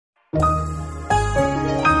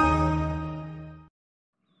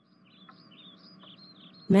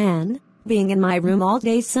Man, being in my room all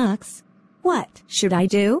day sucks. What should I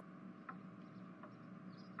do?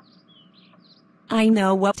 I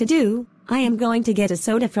know what to do. I am going to get a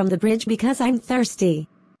soda from the fridge because I'm thirsty.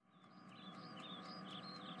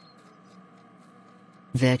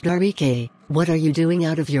 Victorique, what are you doing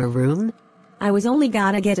out of your room? I was only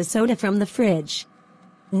gotta get a soda from the fridge.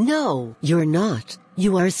 No, you're not.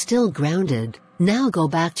 You are still grounded. Now go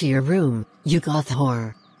back to your room, you goth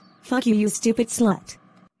whore. Fuck you, you stupid slut.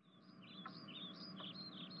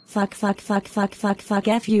 Fuck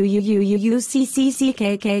F you C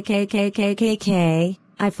K.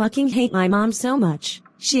 I fucking hate my mom so much.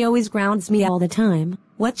 She always grounds me all the time.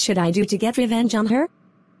 What should I do to get revenge on her?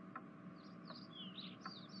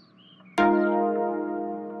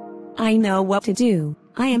 I know what to do.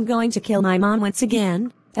 I am going to kill my mom once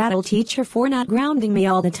again. That'll teach her for not grounding me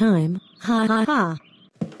all the time. Ha ha ha.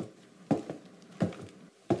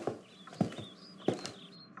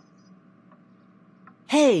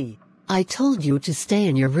 Hey, I told you to stay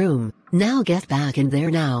in your room. Now get back in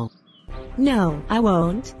there now. No, I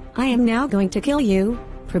won't. I am now going to kill you.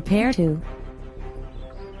 Prepare to.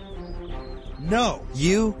 No,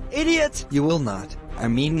 you idiot! You will not. I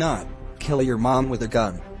mean not. Kill your mom with a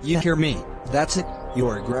gun. You hear me? That's it. You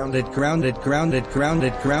are grounded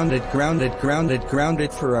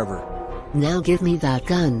forever. Now give me that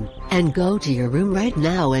gun, and go to your room right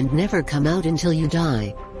now and never come out until you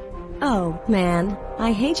die. Oh, man,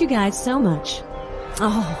 I hate you guys so much.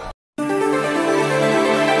 Oh.